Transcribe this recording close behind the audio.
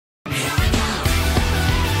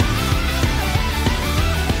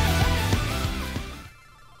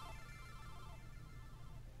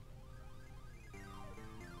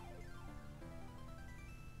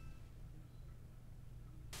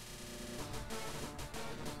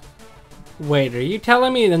Wait, are you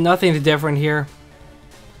telling me that nothing's different here?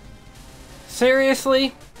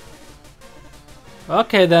 Seriously?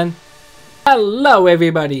 Okay then. Hello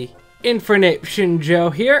everybody, Infinite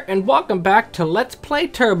Shinjo here, and welcome back to Let's Play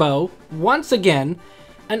Turbo once again,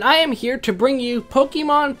 and I am here to bring you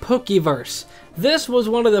Pokémon Pokéverse. This was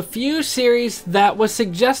one of the few series that was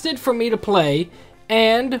suggested for me to play,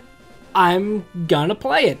 and I'm gonna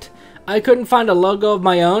play it. I couldn't find a logo of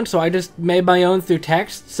my own, so I just made my own through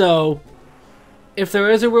text, so if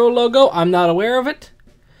there is a real logo, I'm not aware of it.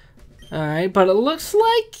 Alright, but it looks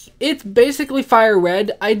like it's basically Fire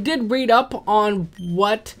Red. I did read up on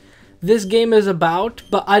what this game is about,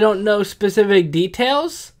 but I don't know specific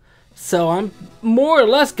details. So I'm more or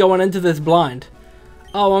less going into this blind.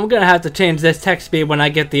 Oh, I'm going to have to change this text speed when I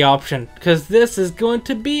get the option, because this is going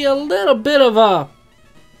to be a little bit of a...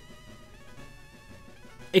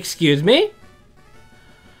 Excuse me?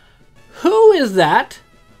 Who is that?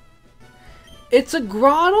 It's a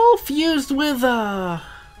grotto fused with a...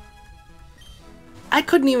 I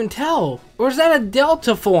couldn't even tell. Or is that a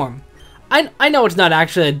Delta form? I know it's not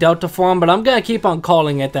actually a Delta form, but I'm going to keep on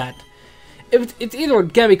calling it that. It's either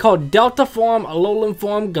going to be called Delta form, Alolan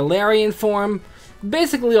form, Galarian form.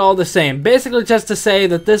 Basically all the same. Basically just to say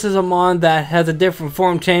that this is a mon that has a different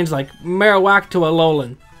form change, like Marowak to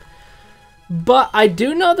Alolan. But I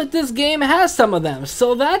do know that this game has some of them,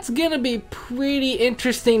 so that's going to be pretty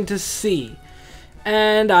interesting to see.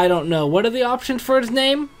 And I don't know. What are the options for his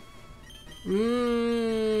name?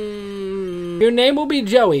 Your name will be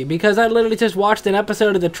Joey, because I literally just watched an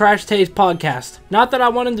episode of the Trash Taste podcast. Not that I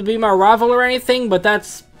want him to be my rival or anything, but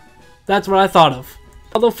that's what I thought of.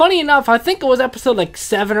 Although funny enough, I think it was episode like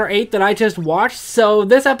 7 or 8 that I just watched, so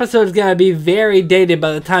this episode is going to be very dated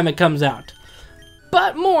by the time it comes out.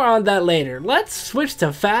 But more on that later. Let's switch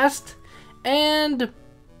to fast, and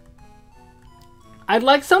I'd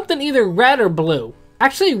like something either red or blue.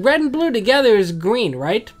 Actually, red and blue together is green,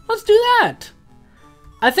 right? Let's do that.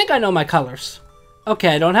 I think I know my colors.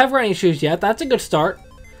 Okay, I don't have running shoes yet. That's a good start.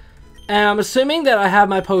 And I'm assuming that I have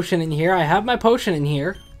my potion in here. I have my potion in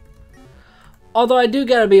here. Although I do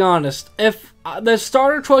gotta be honest. If the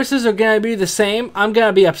starter choices are gonna be the same, I'm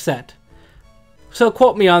gonna be upset. So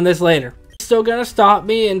quote me on this later. Still gonna stop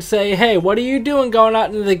me and say, hey, what are you doing going out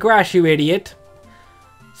into the grass, you idiot?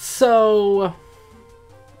 So...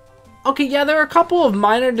 okay, yeah, there are a couple of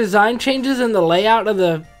minor design changes in the layout of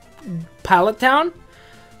the Pallet Town,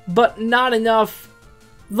 but not enough.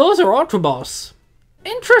 Those are Ultra Balls.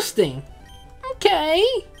 Interesting. Okay.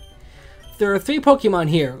 There are 3 Pokemon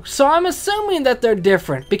here, so I'm assuming that they're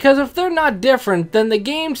different, because if they're not different, then the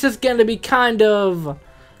game's just going to be kind of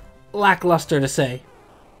lackluster to say.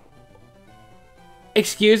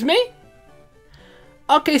 Excuse me?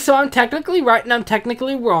 Okay, so I'm technically right and I'm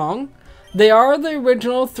technically wrong. They are the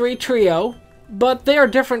original 3 trio, but they are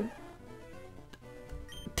different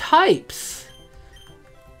types.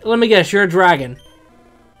 Let me guess, you're a dragon.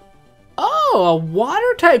 Oh, a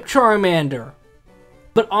water type Charmander.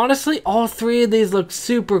 But honestly, all 3 of these look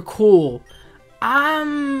super cool.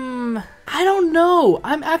 I don't know.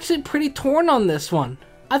 I'm actually pretty torn on this one.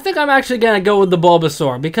 I think I'm actually going to go with the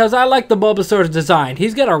Bulbasaur, because I like the Bulbasaur's design.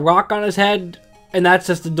 He's got a rock on his head, and that's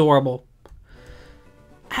just adorable.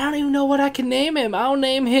 I don't even know what I can name him. I'll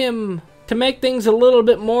name him, to make things a little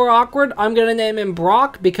bit more awkward, I'm going to name him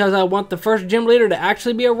Brock, because I want the first gym leader to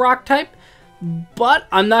actually be a rock type. But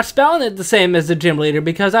I'm not spelling it the same as the gym leader,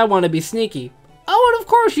 because I want to be sneaky. Oh, and of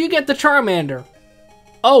course you get the Charmander.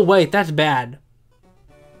 Oh wait, that's bad.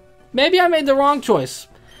 Maybe I made the wrong choice.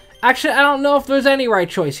 Actually, I don't know if there's any right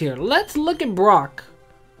choice here. Let's look at Brock.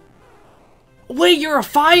 Wait, you're a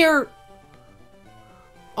fire...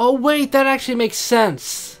 oh wait, that actually makes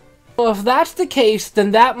sense. Well, if that's the case,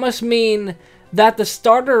 then that must mean that the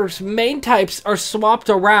starters' main types are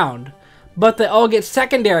swapped around, but they all get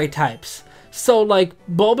secondary types. So like,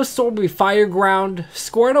 Bulbasaur would be Fire Ground,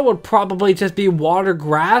 Squirtle would probably just be Water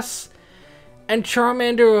Grass, and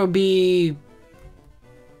Charmander would be...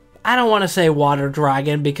 I don't want to say Water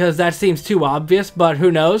Dragon because that seems too obvious, but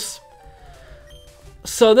who knows?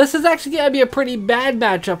 So this is actually going to be a pretty bad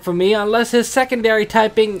matchup for me unless his secondary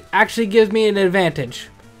typing actually gives me an advantage.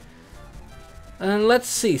 And let's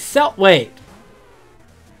see. Wait.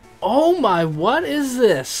 Oh my, what is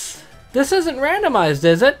this? This isn't randomized,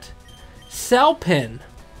 is it? Cellpin.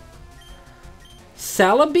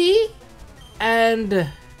 Celebi? And...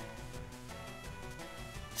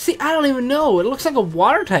 see, I don't even know. It looks like a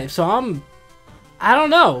water type, so I don't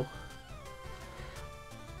know.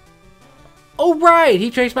 Oh, right, he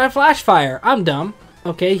traced my Flash Fire. I'm dumb.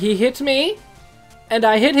 Okay, he hits me, and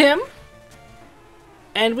I hit him,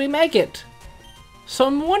 and we make it. So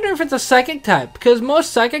I'm wondering if it's a psychic type, because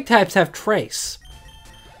most psychic types have trace.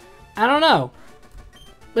 I don't know.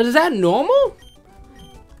 But is that normal?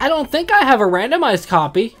 I don't think I have a randomized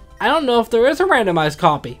copy. I don't know if there is a randomized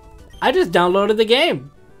copy. I just downloaded the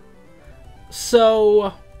game.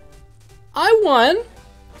 So I won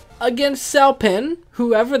against Selpin,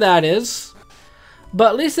 whoever that is.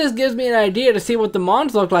 But at least this gives me an idea to see what the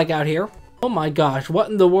mons look like out here. Oh my gosh, what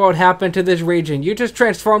in the world happened to this region? You just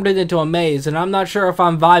transformed it into a maze, and I'm not sure if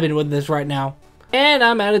I'm vibing with this right now. And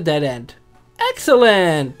I'm at a dead end.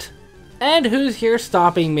 Excellent! And who's here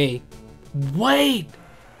stopping me? Wait!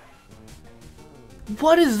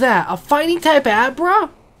 What is that? A fighting type Abra?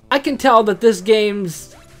 I can tell that this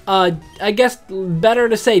game's, I guess better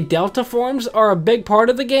to say Delta forms are a big part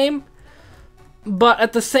of the game. But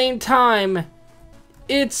at the same time,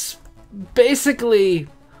 it's basically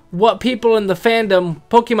what people in the fandom,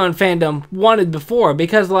 Pokemon fandom, wanted before.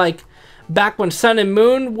 Because like, back when Sun and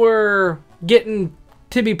Moon were getting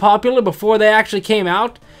to be popular before they actually came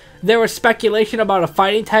out, there was speculation about a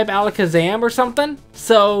fighting type Alakazam or something.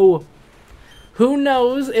 So, who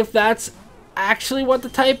knows if that's actually what the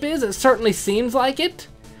type is? It certainly seems like it.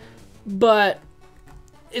 But,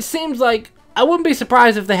 it seems like, I wouldn't be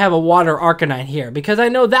surprised if they have a Water Arcanine here. Because I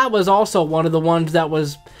know that was also one of the ones that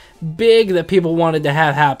was big that people wanted to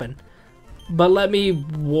have happen. But let me...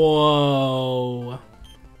 Whoa.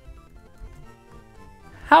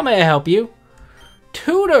 How may I help you?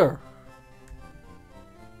 Tutor!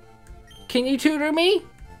 Can you tutor me?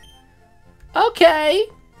 Okay.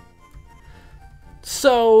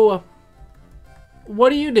 So,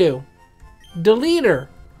 what do you do? Deleter.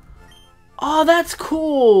 Oh, that's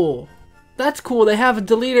cool. That's cool. They have a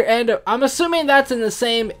deleter and a... I'm assuming that's in the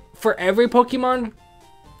same for every Pokemon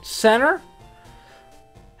Center?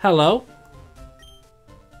 Hello?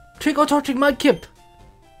 Trick or Torching Mudkip.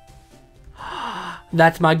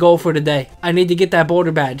 That's my goal for today. I need to get that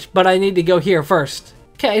Boulder Badge, but I need to go here first.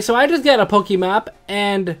 Okay, so I just got a Pokemap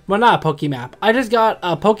and... Well, not a Pokemap. I just got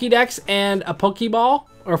a Pokédex and a Pokeball,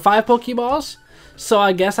 or 5 Pokeballs. So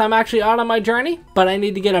I guess I'm actually out on my journey, but I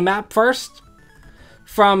need to get a map first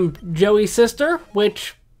from Joey's sister,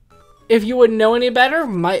 which, if you wouldn't know any better,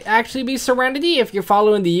 might actually be Serenity if you're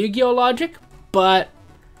following the Yu-Gi-Oh logic. But,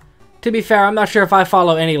 to be fair, I'm not sure if I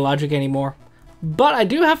follow any logic anymore. But I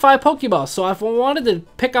do have 5 Pokeballs, so if I wanted to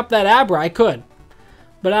pick up that Abra, I could.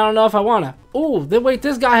 But I don't know if I wanna. Ooh, wait,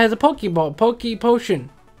 this guy has a Pokeball, Poke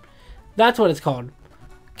Potion. That's what it's called.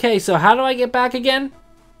 Okay, so how do I get back again?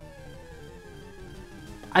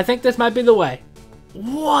 I think this might be the way.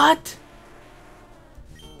 What?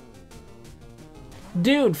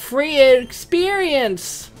 Dude, free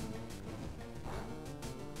experience!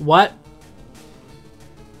 What?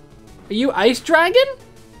 Are you Ice Dragon?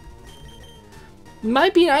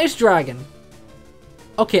 Might be an Ice Dragon.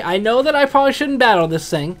 Okay, I know that I probably shouldn't battle this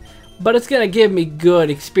thing, but it's gonna give me good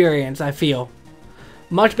experience, I feel.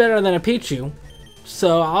 Much better than a Pichu.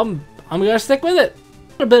 So I'm gonna stick with it.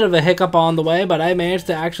 A bit of a hiccup on the way, but I managed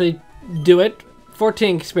to actually do it.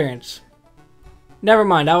 14 experience. Never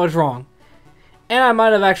mind, I was wrong. And I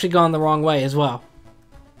might have actually gone the wrong way as well.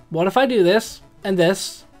 What if I do this and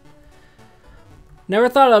this? Never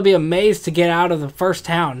thought I'd be amazed to get out of the first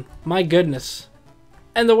town. My goodness.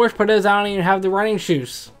 And the worst part is I don't even have the running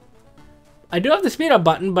shoes. I do have the speed up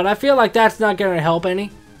button, but I feel like that's not going to help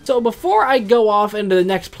any. So before I go off into the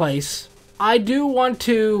next place, I do want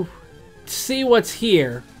to see what's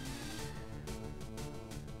here.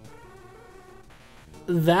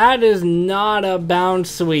 That is not a bound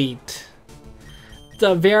suite. It's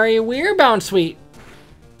a very weird bound suite.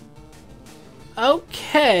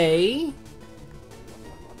 Okay.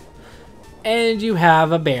 And you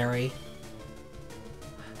have a berry.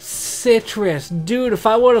 Citrus. Dude, if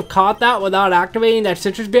I would have caught that without activating that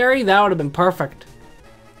citrus berry, that would have been perfect.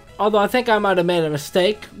 Although I think I might have made a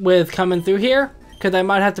mistake with coming through here, because I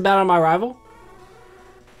might have to battle my rival.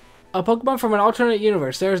 A Pokemon from an alternate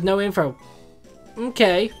universe. There's no info.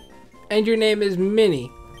 Okay. And your name is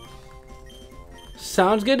Minnie.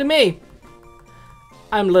 Sounds good to me.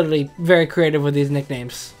 I'm literally very creative with these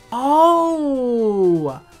nicknames.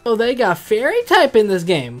 Oh! So they got fairy type in this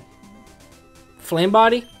game. Flame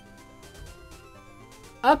body?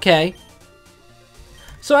 Okay.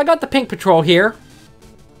 So I got the pink patrol here.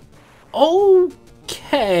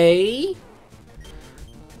 Okay.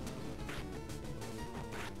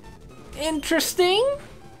 Interesting.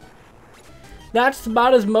 That's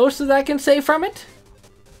about as most as I can say from it.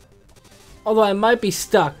 Although I might be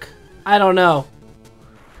stuck. I don't know.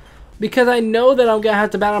 Because I know that I'm going to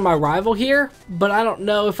have to battle my rival here, but I don't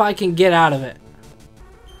know if I can get out of it.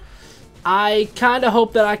 I kind of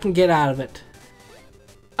hope that I can get out of it.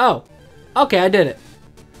 Oh, okay, I did it.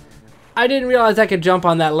 I didn't realize I could jump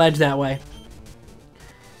on that ledge that way.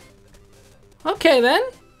 Okay then.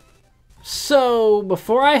 So,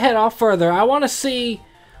 before I head off further, I want to see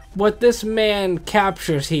what this man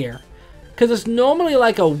captures here. Because it's normally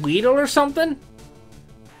like a Weedle or something.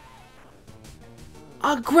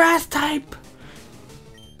 A grass type!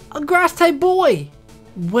 A grass type boy!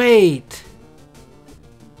 Wait.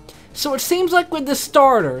 So it seems like with the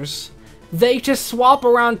starters, they just swap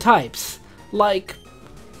around types. Like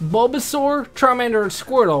Bulbasaur, Charmander, and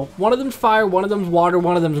Squirtle. One of them's fire, one of them's water,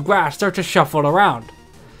 one of them's grass. They're just shuffled around.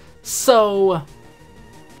 So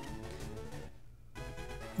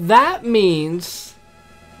that means,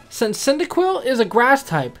 since Cyndaquil is a grass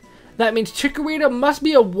type, that means Chikorita must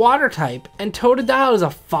be a water type, and Totodile is a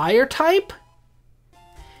fire type?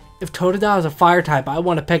 If Totodile is a fire type, I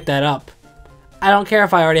want to pick that up. I don't care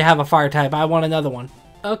if I already have a fire type, I want another one.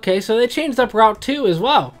 Okay, so they changed up Route 2 as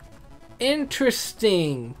well.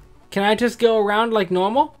 Interesting. Can I just go around like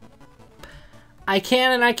normal? I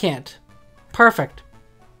can and I can't. Perfect.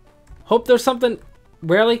 Hope there's something...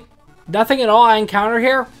 Really? Nothing at all I encounter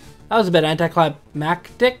here? That was a bit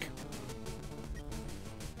anticlimactic.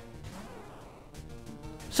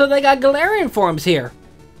 So they got Galarian forms here.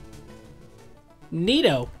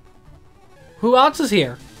 Neato. Who else is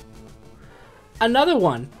here? Another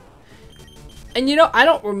one. And you know, I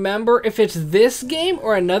don't remember if it's this game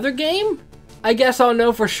or another game. I guess I'll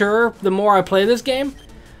know for sure the more I play this game.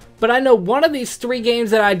 But I know one of these 3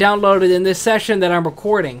 games that I downloaded in this session that I'm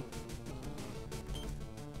recording.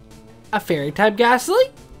 A fairy type Ghastly?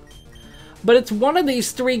 But it's one of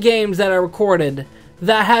these 3 games that I recorded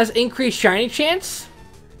that has increased shiny chance.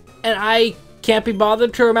 And I can't be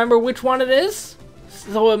bothered to remember which one it is.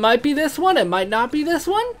 So it might be this one, it might not be this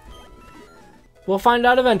one. We'll find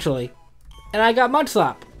out eventually. And I got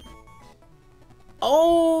Mudslap.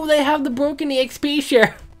 Oh, they have the broken EXP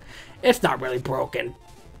share. It's not really broken.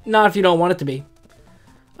 Not if you don't want it to be.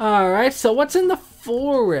 Alright, so what's in the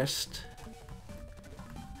forest?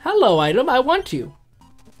 Hello, item, I want you.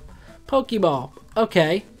 Pokeball.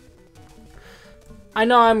 Okay. I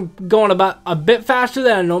know I'm going about a bit faster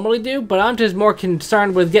than I normally do, but I'm just more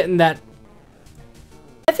concerned with getting that.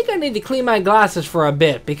 I think I need to clean my glasses for a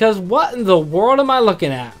bit, because what in the world am I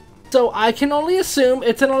looking at? So I can only assume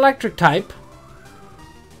it's an electric type,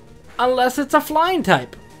 unless it's a flying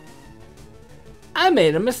type. I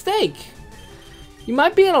made a mistake. You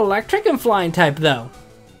might be an electric and flying type though.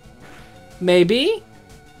 Maybe?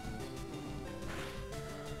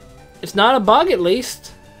 It's not a bug at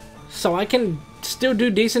least, so I can still do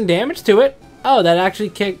decent damage to it. Oh, that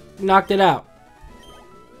actually knocked it out.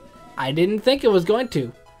 I didn't think it was going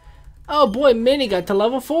to. Oh boy, Minnie got to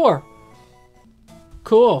level 4.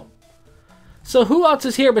 Cool. So who else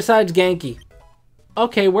is here besides Genki?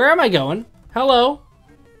 Okay, where am I going? Hello.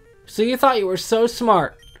 So you thought you were so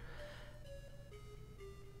smart.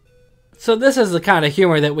 So this is the kind of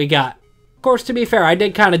humor that we got. Of course, to be fair, I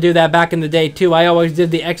did kind of do that back in the day too. I always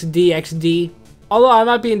did the XD. Although I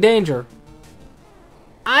might be in danger.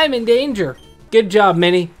 I'm in danger. Good job,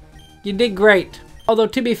 Minnie. You did great. Although,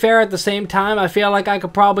 to be fair, at the same time, I feel like I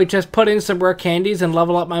could probably just put in some rare candies and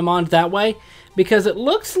level up my Mons that way. Because it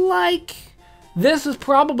looks like this is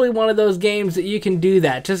probably one of those games that you can do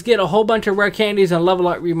that. Just get a whole bunch of rare candies and level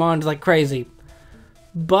up your Mons like crazy.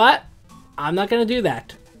 But I'm not going to do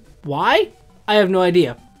that. Why? I have no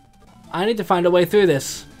idea. I need to find a way through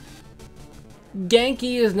this.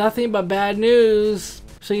 Genki is nothing but bad news.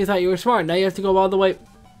 So you thought you were smart. Now you have to go all the way.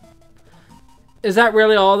 Is that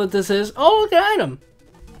really all that this is? Oh, look at item.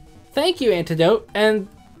 Thank you, Antidote. And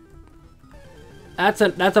that's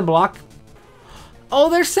a block. Oh,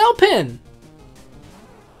 there's Cellpin.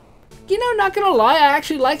 You know, not gonna lie, I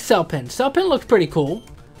actually like Cellpin. Cellpin looks pretty cool.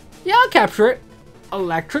 Yeah, I'll capture it.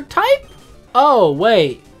 Electric type? Oh,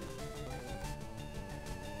 wait.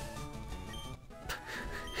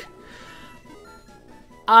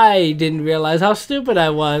 I didn't realize how stupid I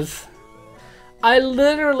was. I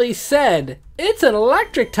literally said, it's an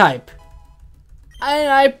electric type.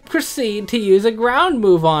 And I proceed to use a ground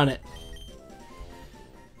move on it.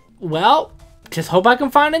 Well, just hope I can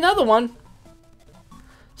find another one.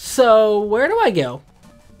 So, where do I go?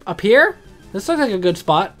 Up here? This looks like a good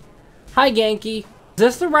spot. Hi, Genki. Is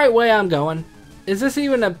this the right way I'm going? Is this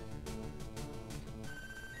even a...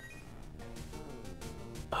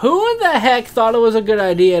 Who in the heck thought it was a good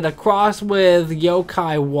idea to cross with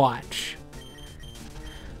Yokai Watch?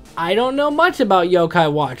 I don't know much about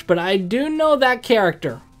Yokai Watch, but I do know that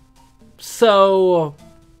character. So,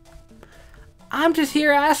 I'm just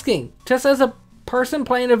here asking, just as a person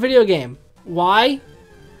playing a video game. Why?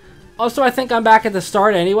 Also, I think I'm back at the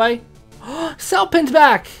start anyway. Cellpin's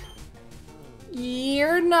back!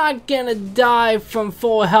 You're not gonna die from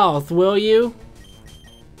full health, will you?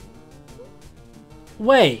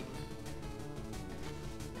 Wait.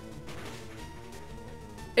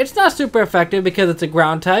 It's not super effective because it's a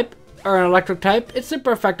ground type, or an electric type. It's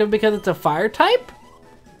super effective because it's a fire type.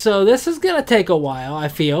 So this is gonna take a while, I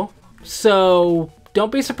feel. So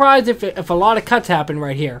don't be surprised if a lot of cuts happen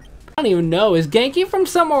right here. I don't even know. Is Genki from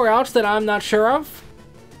somewhere else that I'm not sure of?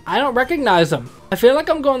 I don't recognize him. I feel like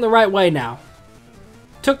I'm going the right way now.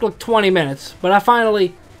 Took like 20 minutes, but I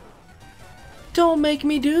finally... Don't make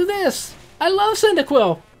me do this! I love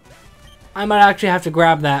Cyndaquil! I might actually have to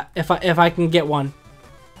grab that if I can get one.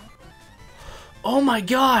 Oh my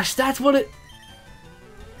gosh, that's what it...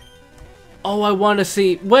 Oh, I want to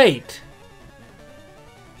see... Wait!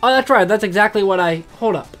 Oh, that's right, that's exactly what I...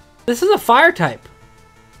 Hold up. This is a fire type.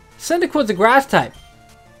 Cyndaquil's a grass type.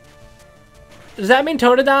 Does that mean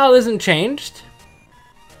Totodile isn't changed?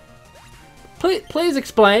 Please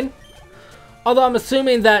explain. Although I'm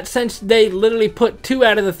assuming that since they literally put 2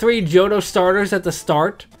 out of the 3 Johto starters at the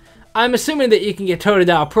start, I'm assuming that you can get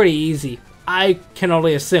Totodile pretty easy. I can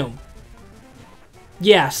only assume.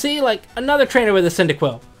 Yeah, see, like, another trainer with a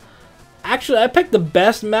Cyndaquil. Actually, I picked the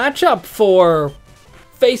best matchup for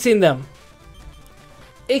facing them.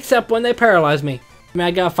 Except when they paralyze me. I mean,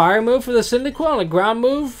 I got a fire move for the Cyndaquil and a ground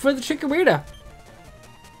move for the Chikorita.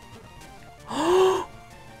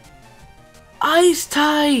 Ice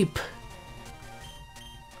type!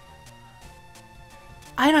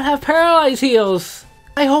 I don't have paralyze heals.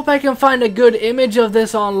 I hope I can find a good image of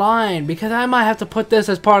this online because I might have to put this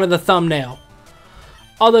as part of the thumbnail.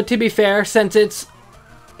 Although to be fair, since it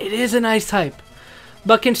is an ice type.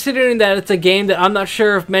 But considering that it's a game that I'm not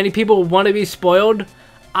sure if many people want to be spoiled,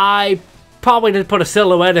 I probably just put a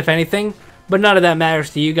silhouette if anything. But none of that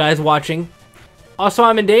matters to you guys watching. Also,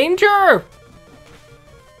 I'm in danger!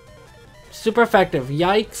 Super effective.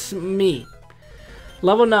 Yikes me.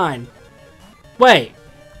 Level 9. Wait.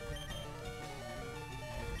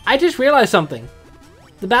 I just realized something.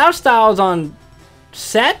 The battle style is on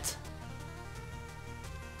set?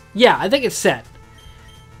 Yeah, I think it's set.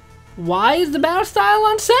 Why is the battle style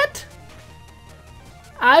on set?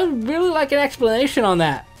 I would really like an explanation on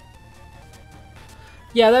that.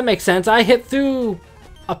 Yeah, that makes sense. I hit through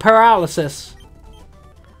a paralysis.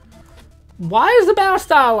 Why is the battle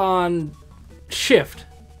style on shift?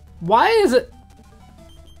 Why is it...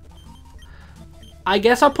 I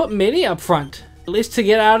guess I'll put mini up front. At least to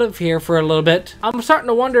get out of here for a little bit. I'm starting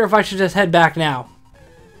to wonder if I should just head back now.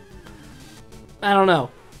 I don't know.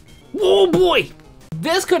 Oh boy!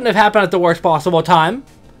 This couldn't have happened at the worst possible time.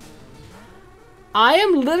 I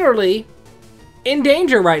am literally in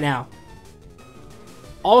danger right now.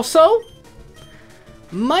 Also,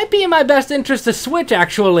 might be in my best interest to switch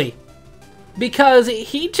actually. Because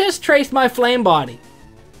he just traced my flame body.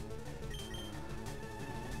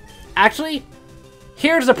 Actually,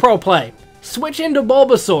 here's a pro play. Switch into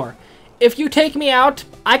Bulbasaur. If you take me out,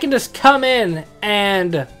 I can just come in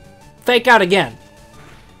and fake out again.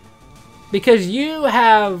 Because you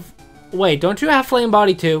have... Wait, don't you have Flame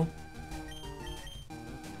Body too?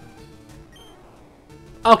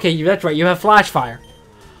 Okay, that's right, you have Flash Fire.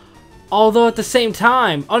 Although at the same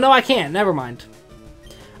time... Oh no, I can't, never mind.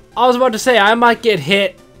 I was about to say, I might get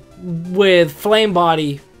hit with Flame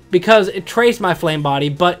Body because it traced my Flame Body,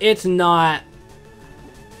 but it's not...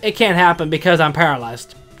 It can't happen because I'm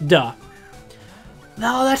paralyzed. Duh.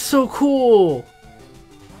 No, that's so cool.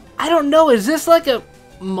 I don't know, is this like a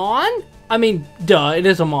Mon? I mean, duh, it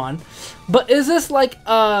is a Mon. But is this like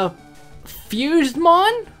a fused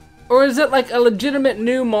Mon? Or is it like a legitimate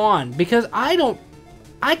new Mon? Because I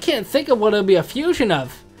can't think of what it'll be a fusion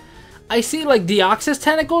of. I see like Deoxys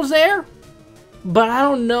tentacles there, but I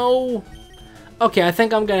don't know. Okay, I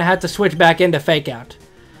think I'm gonna have to switch back into Fake Out.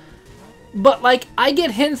 But like, I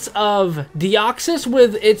get hints of Deoxys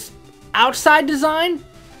with its outside design.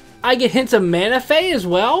 I get hints of Manaphy as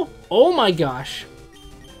well. Oh my gosh.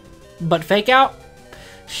 But Fake Out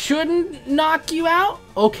shouldn't knock you out?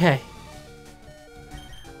 Okay.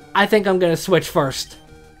 I think I'm gonna switch first.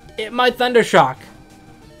 It might Thunder Shock.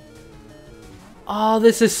 Oh,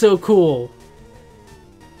 this is so cool.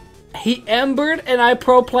 He embered and I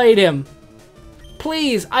pro played him.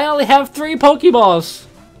 Please, I only have 3 Pokeballs.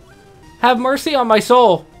 Have mercy on my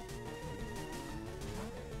soul.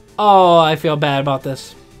 Oh, I feel bad about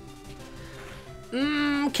this.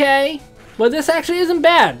 Okay. Well, this actually isn't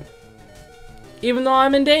bad. Even though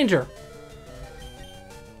I'm in danger.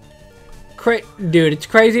 Dude, it's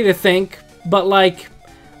crazy to think, but like,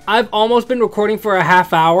 I've almost been recording for a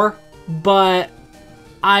half hour, but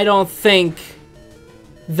I don't think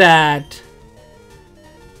that...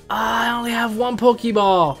 I only have one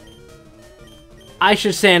Pokeball. I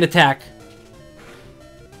should Sand Attack.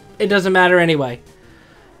 It doesn't matter anyway.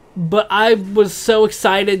 But I was so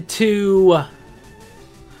excited to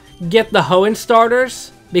get the Hoenn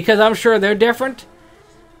starters because I'm sure they're different.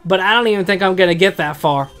 But I don't even think I'm going to get that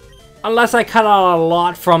far. Unless I cut out a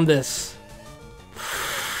lot from this.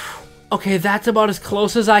 Okay, that's about as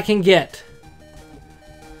close as I can get.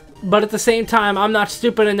 But at the same time, I'm not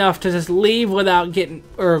stupid enough to just leave without getting...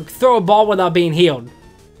 or throw a ball without being healed.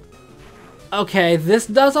 Okay, this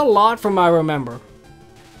does a lot from what I remember.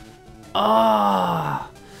 Ah.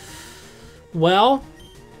 Well,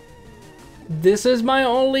 this is my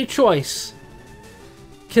only choice.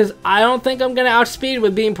 Because I don't think I'm going to outspeed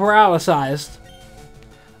with being paralyzed.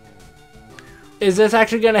 Is this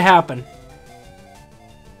actually going to happen?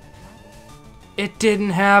 It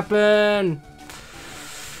didn't happen.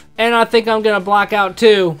 And I think I'm going to block out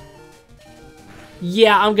too.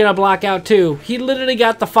 Yeah, I'm going to block out too. He literally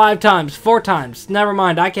got the 4 times. Never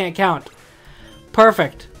mind, I can't count.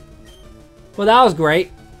 Perfect. Well, that was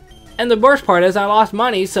great. And the worst part is I lost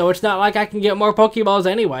money, so it's not like I can get more Pokeballs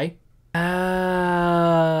anyway.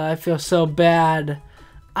 I feel so bad.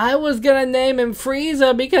 I was going to name him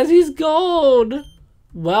Frieza because he's gold.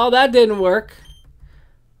 Well, that didn't work.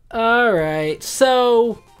 Alright,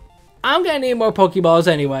 so... I'm gonna need more Pokeballs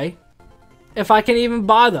anyway. If I can even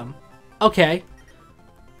buy them. Okay.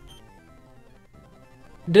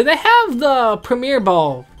 Do they have the Premier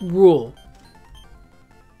Ball rule?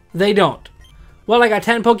 They don't. Well, I got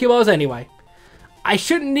 10 Pokeballs anyway. I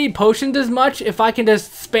shouldn't need potions as much if I can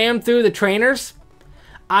just spam through the trainers.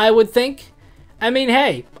 I would think. I mean,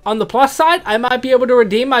 hey, on the plus side, I might be able to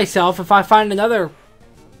redeem myself if I find another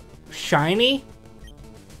shiny.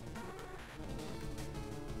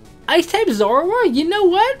 Ice-type Zorua? You know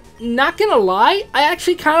what? Not gonna lie, I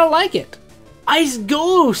actually kind of like it. Ice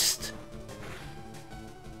Ghost!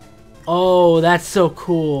 Oh, that's so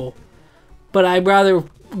cool. But I'd rather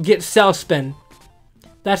get Cell Spin.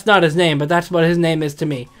 That's not his name, but that's what his name is to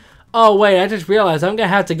me. Oh, wait, I just realized I'm gonna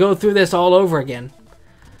have to go through this all over again.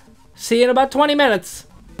 See you in about 20 minutes.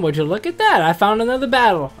 Would you look at that? I found another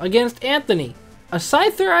battle against Anthony. A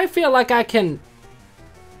Scyther I feel like I can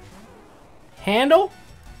handle?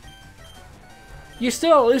 You're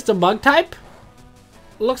still at least a bug type?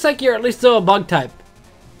 Looks like you're at least still a bug type.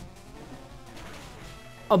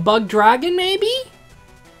 A bug dragon, maybe?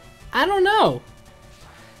 I don't know.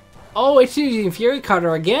 Oh, it's using Fury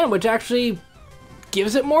Cutter again, which actually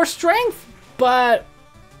gives it more strength. But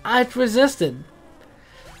I've resisted.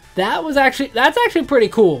 That's actually pretty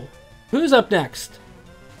cool. Who's up next?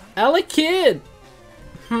 Elekid.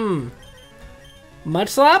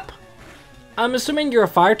 Mudslap? I'm assuming you're a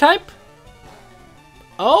fire type?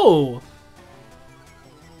 Oh.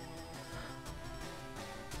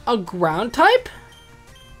 A ground type?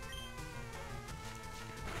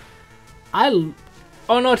 Oh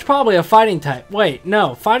no, it's probably a fighting type. Wait,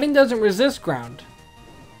 no. Fighting doesn't resist ground.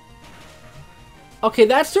 Okay,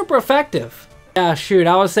 that's super effective. Yeah, shoot.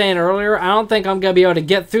 I was saying earlier, I don't think I'm going to be able to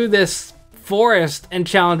get through this forest and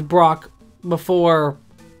challenge Brock before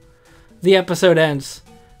the episode ends.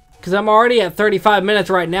 Because I'm already at 35 minutes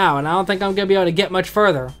right now, and I don't think I'm going to be able to get much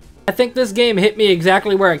further. I think this game hit me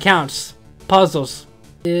exactly where it counts. Puzzles.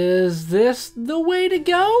 Is this the way to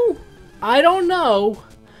go? I don't know.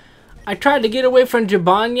 I tried to get away from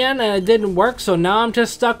Jibanyan and it didn't work, so now I'm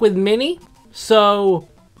just stuck with Minnie. So...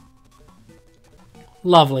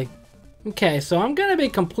 lovely. Okay, so I'm going to be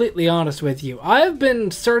completely honest with you. I've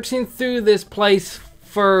been searching through this place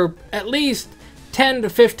for at least 10 to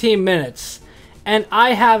 15 minutes. And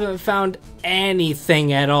I haven't found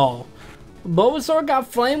anything at all. Bulbasaur got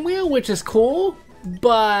Flame Wheel, which is cool,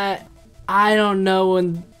 but I don't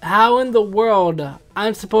know how in the world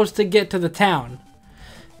I'm supposed to get to the town.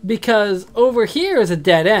 Because over here is a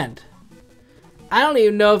dead end. I don't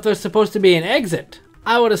even know if there's supposed to be an exit.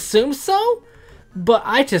 I would assume so, but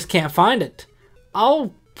I just can't find it.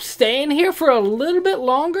 I'll stay in here for a little bit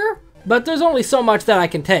longer, but there's only so much that I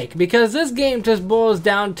can take, because this game just boils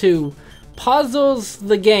down to puzzles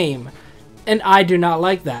the game, and I do not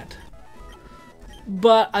like that.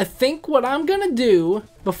 But I think what I'm gonna do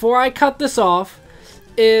before I cut this off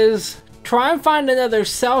is try and find another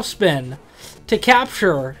Cell Spin to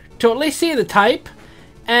capture, to at least see the type,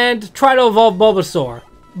 and try to evolve Bulbasaur.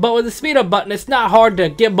 But with the speed up button, it's not hard to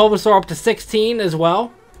get Bulbasaur up to 16 as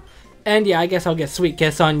well. And yeah, I guess I'll get Sweet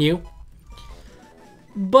Kiss on you.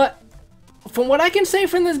 But from what I can say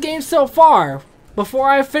from this game so far, before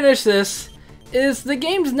I finish this, is the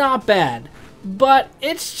game's not bad. But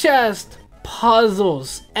it's just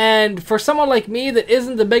puzzles. And for someone like me that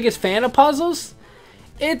isn't the biggest fan of puzzles,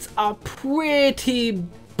 it's a pretty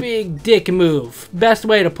big dick move. Best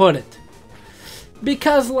way to put it.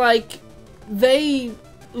 Because, like, they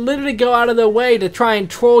literally go out of their way to try and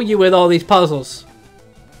troll you with all these puzzles.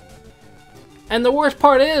 And the worst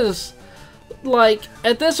part is, like,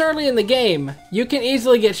 at this early in the game, you can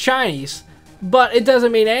easily get shinies, but it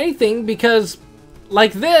doesn't mean anything because,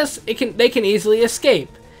 like this, they can easily escape.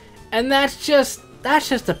 And that's just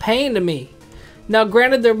a pain to me. Now,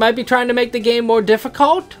 granted, they might be trying to make the game more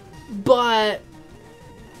difficult, but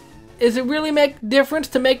does it really make a difference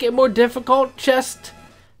to make it more difficult just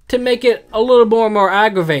to make it a little more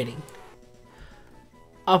aggravating?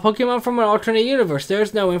 A Pokemon from an alternate universe.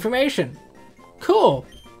 There's no information. Cool.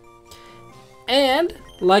 And,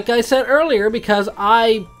 like I said earlier, because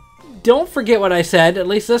I don't forget what I said, at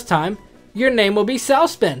least this time, your name will be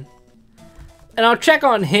Cellspin. And I'll check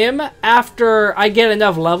on him after I get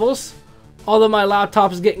enough levels. Although my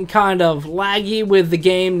laptop is getting kind of laggy with the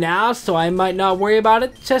game now, so I might not worry about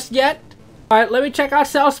it just yet. Alright, let me check out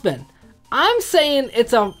Cellspin. I'm saying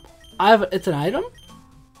it's an item?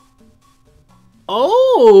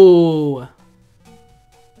 Oh!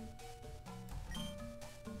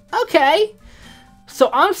 Okay. So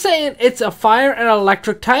I'm saying it's a fire and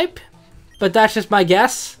electric type, but that's just my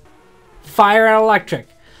guess. Fire and electric.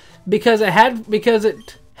 Because it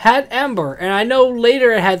had Ember, and I know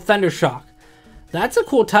later it had Thundershock. That's a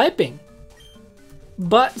cool typing.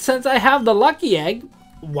 But since I have the Lucky Egg,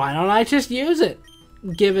 why don't I just use it?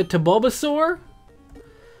 Give it to Bulbasaur.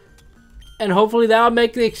 And hopefully that'll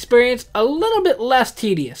make the experience a little bit less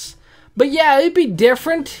tedious. But yeah, it'd be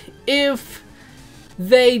different if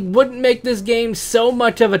they wouldn't make this game so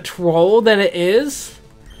much of a troll than it is.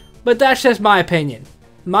 But that's just my opinion.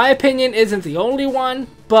 My opinion isn't the only one,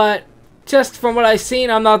 but just from what I've seen,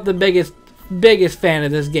 I'm not the biggest fan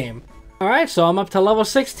of this game. Alright, so I'm up to level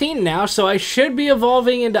 16 now, so I should be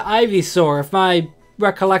evolving into Ivysaur if my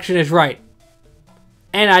recollection is right.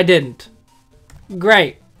 And I didn't.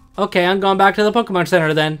 Great. Okay, I'm going back to the Pokemon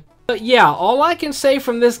Center then. But yeah, all I can say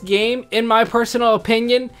from this game, in my personal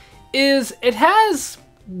opinion, is it has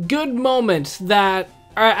good moments that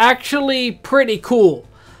are actually pretty cool.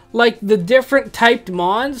 Like the different typed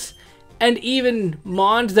Mons, and even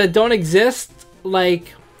Mons that don't exist,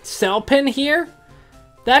 like Cellpin here.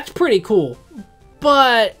 That's pretty cool.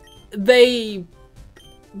 But they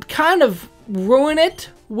kind of ruin it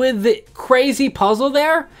with the crazy puzzle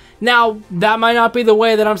there. Now, that might not be the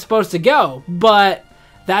way that I'm supposed to go, but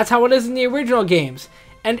that's how it is in the original games.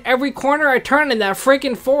 And every corner I turn in that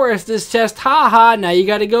freaking forest is just, haha, now you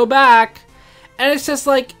gotta go back. And it's just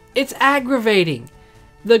like, it's aggravating.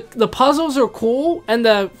 The puzzles are cool, and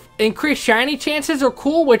the increased shiny chances are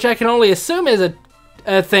cool, which I can only assume is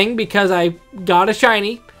a thing because I got a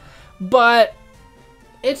shiny. But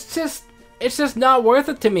it's just not worth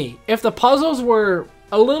it to me. If the puzzles were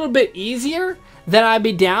a little bit easier, then I'd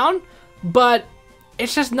be down, but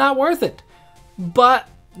it's just not worth it. But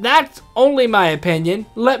that's only my opinion.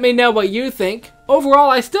 Let me know what you think.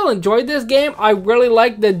 Overall, I still enjoyed this game. I really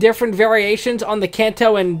like the different variations on the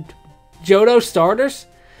Kanto and Johto starters.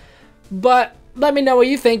 But let me know what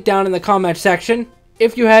you think down in the comment section.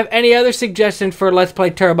 If you have any other suggestions for Let's Play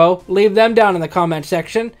Turbo, leave them down in the comment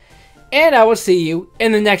section. And I will see you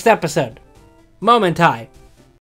in the next episode. Momentai.